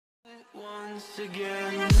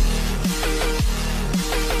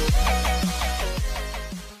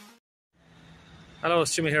Hello,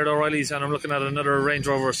 it's Jimmy here at O'Reilly's, and I'm looking at another Range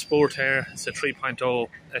Rover Sport here. It's a 3.0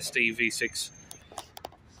 SD V6.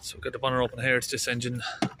 So we've got the bonnet open here. It's this engine.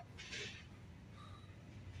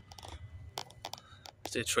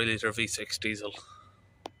 It's a 3 litre V6 diesel.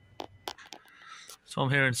 So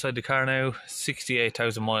I'm here inside the car now.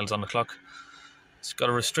 68,000 miles on the clock. It's got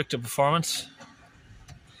a restricted performance.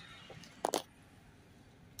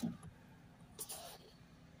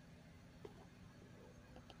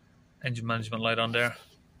 Engine management light on there.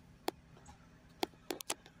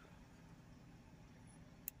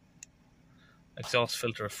 Exhaust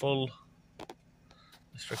filter full.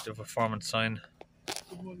 Restricted performance sign.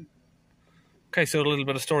 Okay, so a little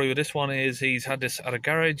bit of story with this one is he's had this at a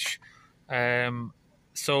garage.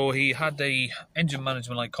 So he had the engine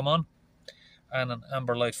management light come on and an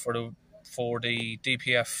amber light for the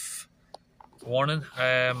DPF warning.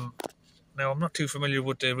 Now, I'm not too familiar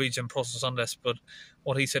with the regen process on this, but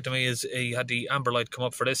what he said to me is he had the amber light come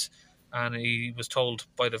up for this, and he was told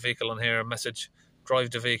by the vehicle on here, a message,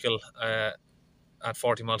 drive the vehicle at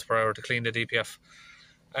 40 miles per hour to clean the DPF.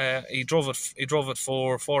 He drove it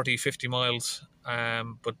for 40-50 miles,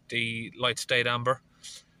 but the light stayed amber.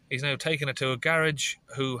 He's now taken it to a garage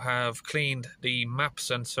who have cleaned the map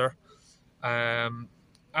sensor.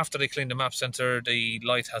 After they cleaned the map sensor, the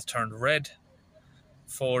light has turned red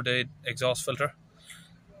for the exhaust filter,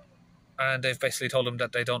 and they've basically told him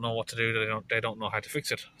that they don't know what to do. They don't know how to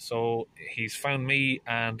fix it. So he's found me,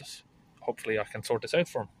 and hopefully I can sort this out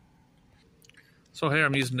for him. So here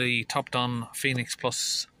I'm using the top-down Phoenix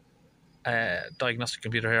Plus diagnostic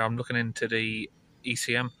computer here. I'm looking into the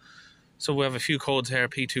ECM. So we have a few codes here,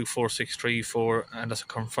 P24634, and that's a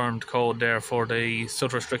confirmed code there for the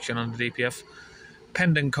soot restriction on the DPF.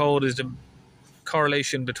 Pending code is the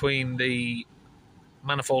correlation between the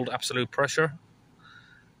manifold absolute pressure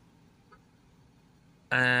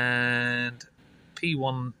and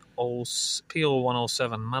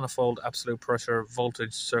P0107 manifold absolute pressure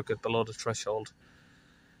voltage circuit below the threshold.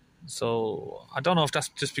 So I don't know if that's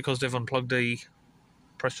just because they've unplugged the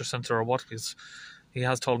pressure sensor or what, because he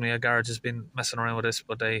has told me a garage has been messing around with this,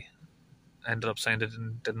 but they ended up saying they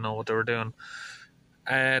didn't know what they were doing.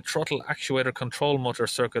 Throttle actuator control motor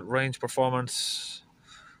circuit range performance.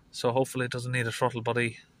 So hopefully it doesn't need a throttle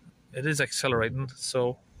body. It is accelerating,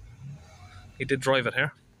 so he did drive it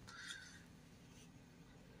here.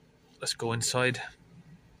 Let's go inside.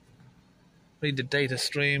 Read the data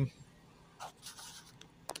stream.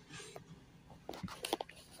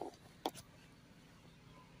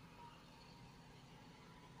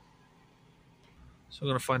 So we're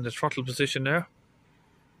going to find the throttle position there.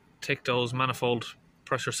 Take those manifold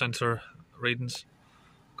pressure sensor readings.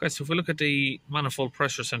 Okay, so if we look at the manifold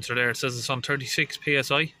pressure sensor there, it says it's on 36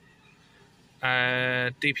 psi.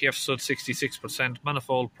 DPF stood 66%.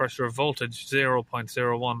 Manifold pressure voltage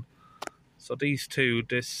 0.01. So these two,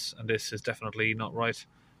 this and this, is definitely not right.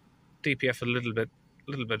 DPF a little bit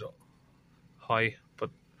high, but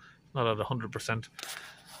not at 100%.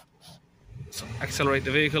 So accelerate the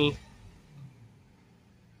vehicle.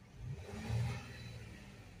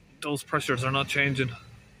 Those pressures are not changing.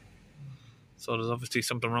 So there's obviously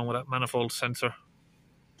something wrong with that manifold sensor.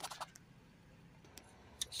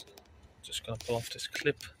 Just going to pull off this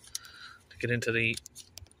clip to get into the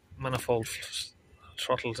manifold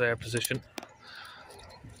throttles air position.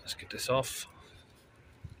 Let's get this off.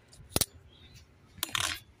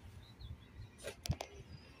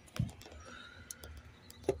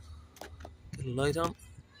 Get the light on.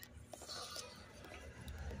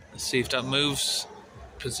 Let's see if that moves.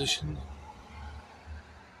 Position.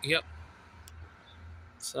 Yep.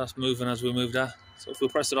 So that's moving as we move that. So if we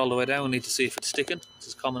press it all the way down, we need to see if it's sticking. This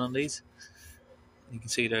is common on these. You can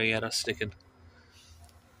see there, yeah, that's sticking.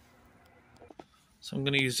 So I'm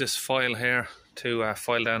going to use this file here to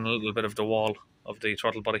file down a little bit of the wall of the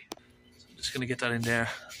throttle body. So I'm just going to get that in there.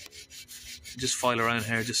 Just file around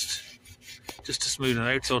here, just to smooth it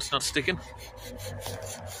out so it's not sticking.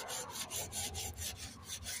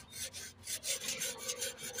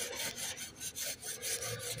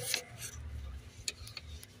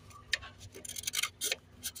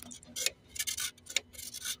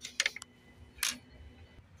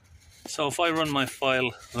 So if I run my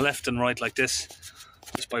file left and right like this,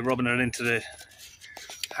 just by rubbing it into the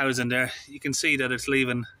housing there, you can see that it's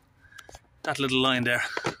leaving that little line there,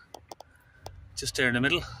 just there in the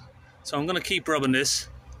middle. So I'm going to keep rubbing this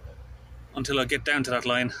until I get down to that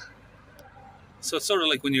line. So it's sort of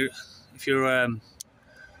like when if you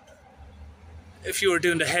were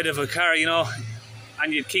doing the head of a car, you know,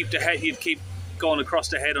 and you'd keep going across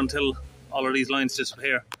the head until all of these lines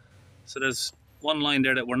disappear. So there's one line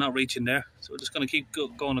there that we're not reaching there. So we're just going to keep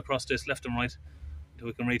going across this left and right until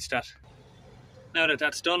we can reach that. Now that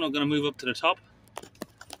that's done, we're going to move up to the top.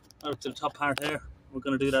 Up to the top part there. We're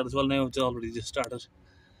going to do that as well now. It's already just started.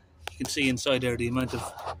 You can see inside there the amount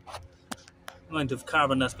of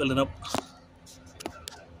carbon that's building up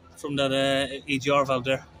from that EGR valve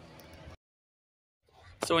there.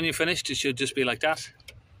 So when you're finished, it should just be like that.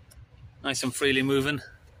 Nice and freely moving.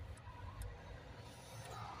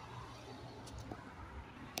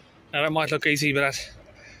 Now that might look easy, but that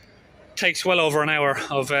takes well over an hour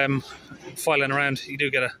of filing around. You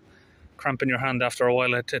do get a cramp in your hand after a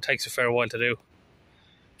while. It takes a fair while to do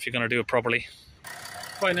if you're going to do it properly.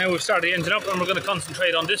 Right, now we've started the engine up and we're going to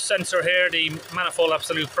concentrate on this sensor here, the manifold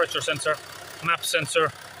absolute pressure sensor, MAP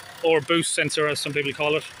sensor, or boost sensor as some people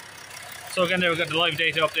call it. So again, there we've got the live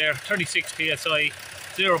data up there, 36 psi,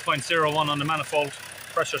 0.01 on the manifold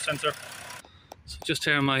pressure sensor. So just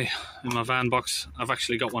here in my van box, I've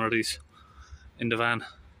actually got one of these in the van.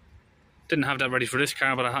 Didn't have that ready for this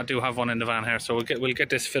car, but I do have one in the van here. So we'll get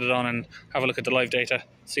this fitted on and have a look at the live data,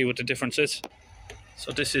 see what the difference is.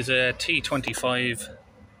 So this is a T25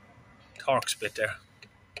 torque split there.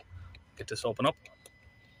 Get this open up.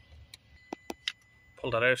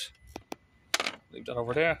 Pull that out. Leave that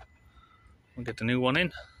over there. We'll get the new one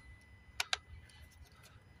in.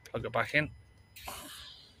 Plug it back in.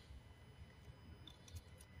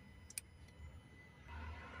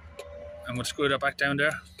 And we'll screw that back down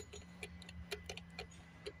there.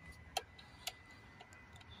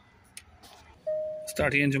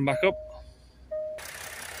 Start the engine back up.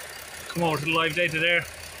 Come over to the live data there.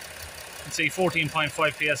 You can see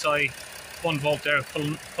 14.5 psi, 1 volt there,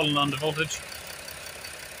 pulling on the voltage.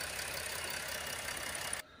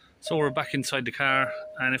 So we're back inside the car,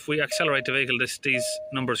 and if we accelerate the vehicle, these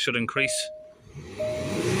numbers should increase. There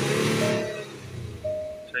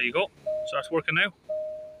you go. So that's working now.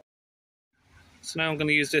 So now I'm going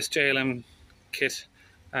to use this JLM kit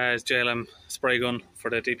as JLM spray gun for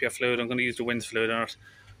the DPF fluid. I'm going to use the WINS fluid on it,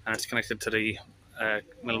 and it's connected to the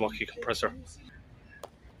Milwaukee compressor.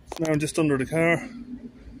 So now I'm just under the car,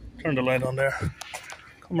 turn the light on there,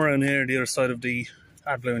 come around here the other side of the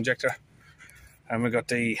AdBlue injector, and we've got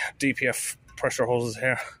the DPF pressure hoses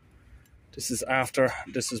here. This is after,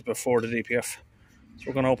 this is before the DPF. So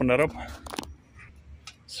we're going to open that up.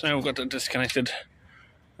 So now we've got that disconnected.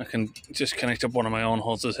 I can just connect up one of my own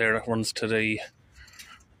hoses here that runs to the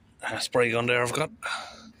spray gun there I've got.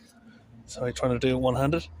 So I'm trying to do it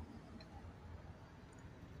one-handed.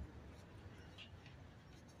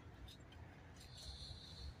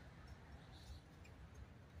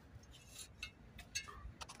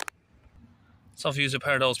 So I've used a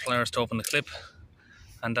pair of those pliers to open the clip,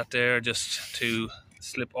 and that there just to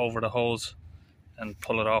slip over the hose and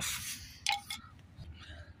pull it off.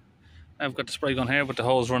 I've got the spray gun here with the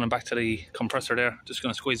hose running back to the compressor there. Just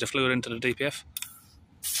going to squeeze the fluid into the DPF.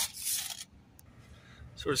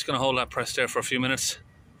 So we're just going to hold that pressed there for a few minutes.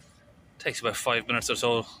 Takes about 5 minutes or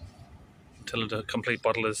so until the complete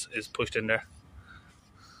bottle is pushed in there.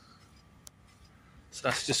 So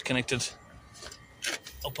that's just connected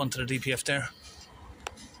up onto the DPF there.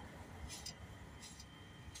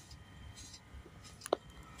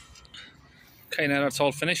 Okay, now that's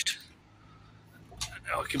all finished.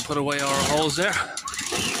 Now we can put away our hose there.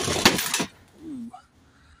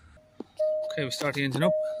 Okay, we start the engine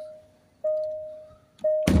up.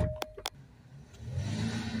 Give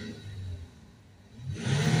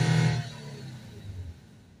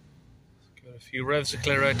it a few revs to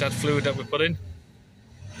clear out that fluid that we put in.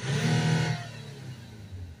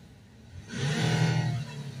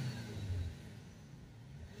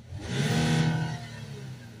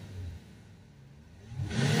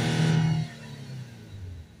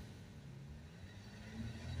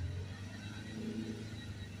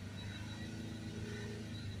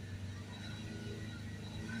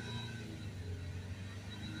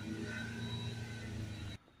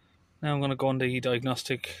 Now I'm going to go on the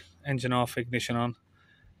diagnostic, engine off, ignition on,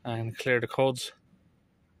 and clear the codes.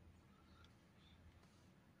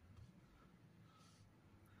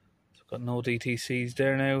 So I've got no DTCs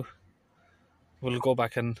there now. We'll go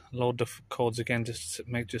back and load the codes again just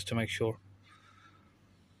to make sure.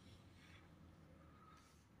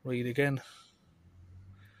 Read again.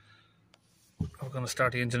 We're going to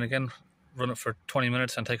start the engine again, run it for 20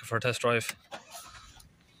 minutes and take it for a test drive.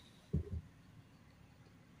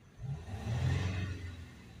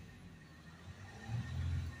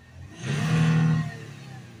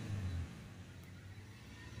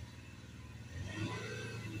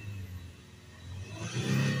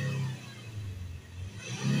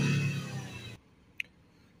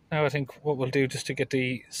 Now I think what we'll do, just to get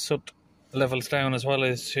the soot levels down as well,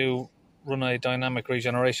 is to run a dynamic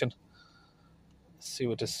regeneration. Let's see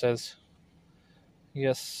what this says.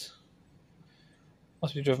 Yes.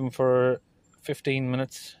 Must be driven for 15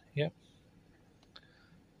 minutes. Yep.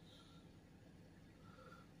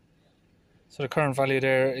 So the current value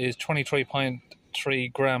there is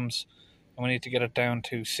 23.3 grams, and we need to get it down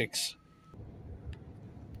to 6.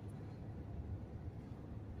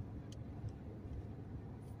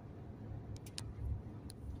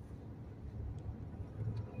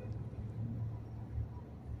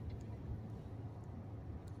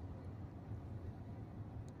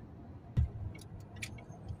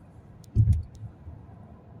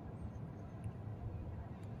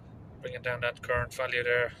 Bringing down that current value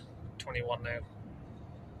there, 21 now.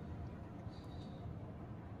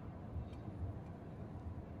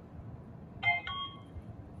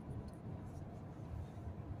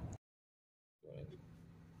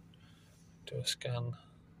 Do a scan.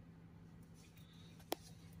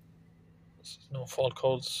 There's no fault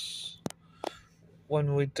codes.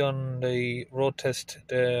 When we done the road test,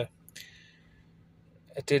 it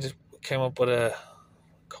came up with a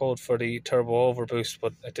code for the turbo overboost,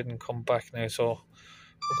 but it didn't come back now, so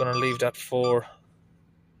we're going to leave that for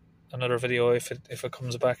another video. If it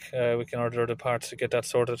comes back, we can order the parts to get that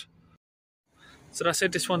sorted. So that's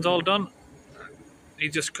it, this one's all done.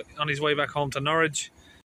 He's just on his way back home to Norwich.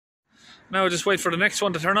 Now just wait for the next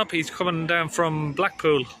one to turn up. He's coming down from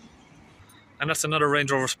Blackpool, and that's another Range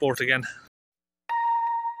Rover Sport again.